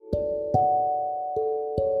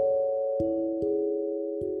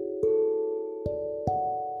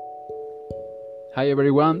Hi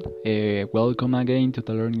everyone, welcome again to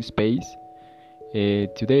the learning space.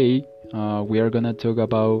 Today we are gonna talk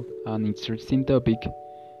about an interesting topic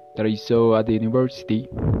that I saw at the university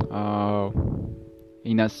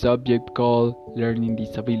in a subject called learning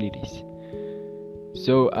disabilities.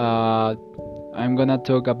 So I'm gonna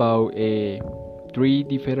talk about three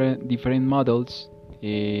different models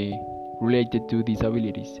related to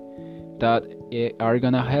disabilities that are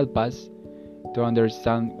gonna help us to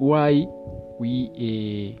understand why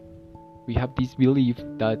we have this belief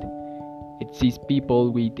that exists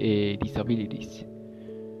people with disabilities.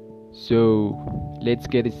 So let's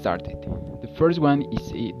get started. The first one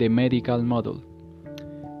is the medical model.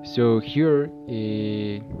 So here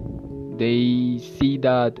they see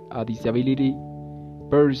that a disability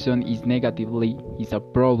person is a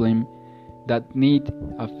problem that need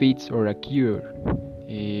a fix or a cure.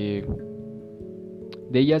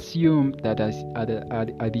 They assume that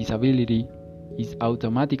a disability is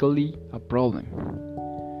automatically a problem.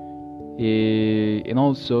 And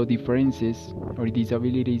also differences or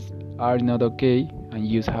disabilities are not okay and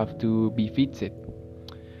just have to be fixed.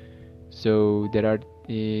 So there are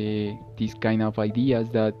these kind of ideas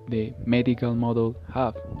that the medical model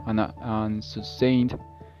have and sustained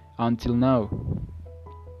until now.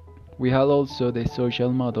 We have also the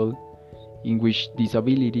social model, in which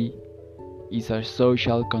disability is a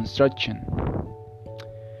social construction.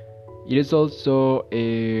 It is also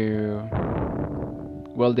the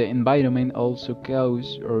environment also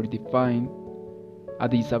causes or defines a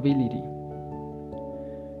disability,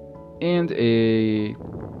 and it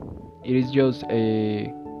is just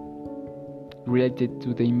related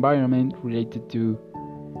to the environment, related to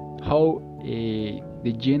how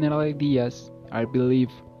the general ideas are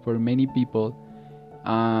believed for many people,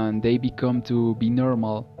 and they become to be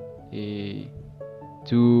normal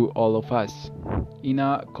to all of us in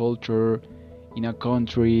a culture, in a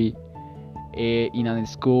country, in a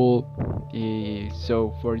school.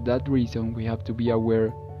 So for that reason we have to be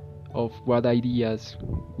aware of what ideas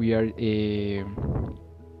we are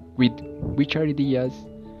with which ideas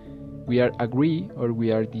we are agree or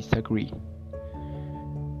we are disagree.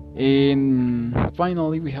 And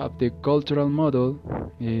finally we have the cultural model,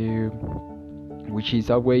 which is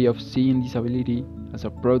a way of seeing disability as a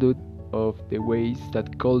product of the ways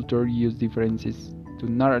that culture use differences to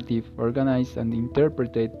narrative, organize and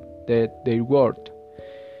interpret their world.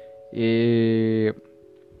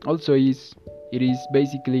 Also it is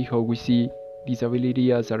basically how we see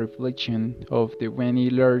disability as a reflection of the many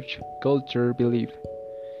large culture belief.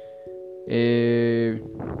 And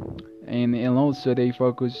also they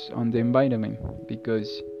focus on the environment,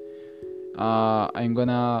 because I'm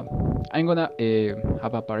gonna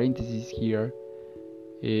have a parenthesis here.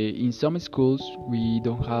 In some schools we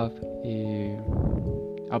don't have a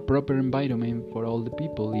proper environment for all the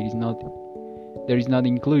people. There is not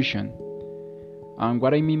inclusion. And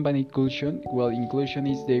what I mean by inclusion? Well, inclusion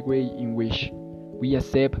is the way in which we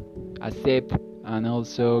accept and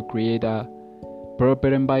also create a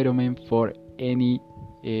proper environment for any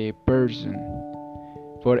person,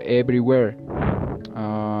 for everywhere.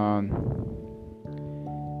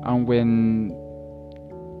 And when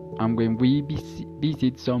we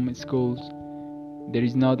visit some schools, there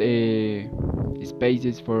is not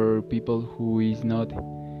spaces for people who is not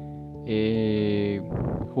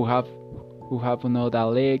who have not a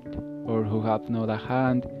leg, or who have not a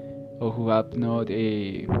hand, or who have not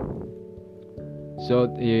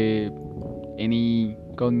any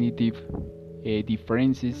cognitive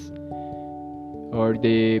differences, or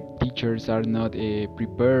the teachers are not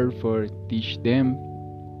prepared for teach them.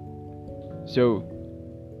 So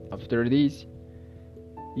after this,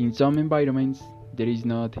 in some environments there is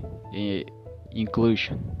not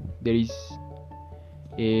inclusion. There is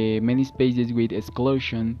many spaces with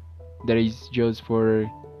exclusion that is just for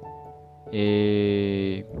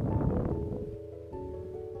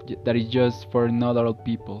not all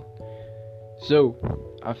people. So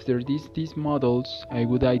after these models, I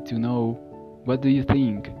would like to know, what do you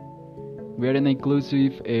think? We are an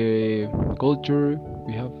inclusive culture,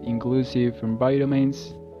 we have inclusive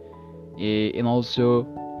environments, and also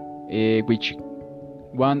which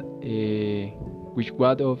one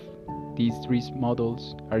of these three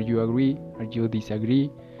models are you agree, are you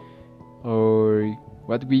disagree, or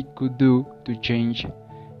what we could do to change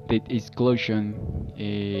the exclusion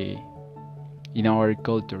in our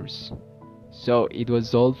cultures. So it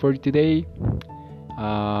was all for today.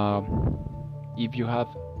 If you have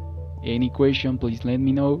any question, please let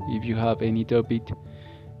me know. If you have any topic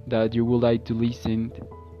that you would like to listen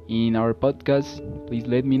in our podcast, please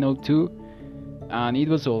let me know too. And it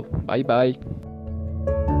was all. Bye bye.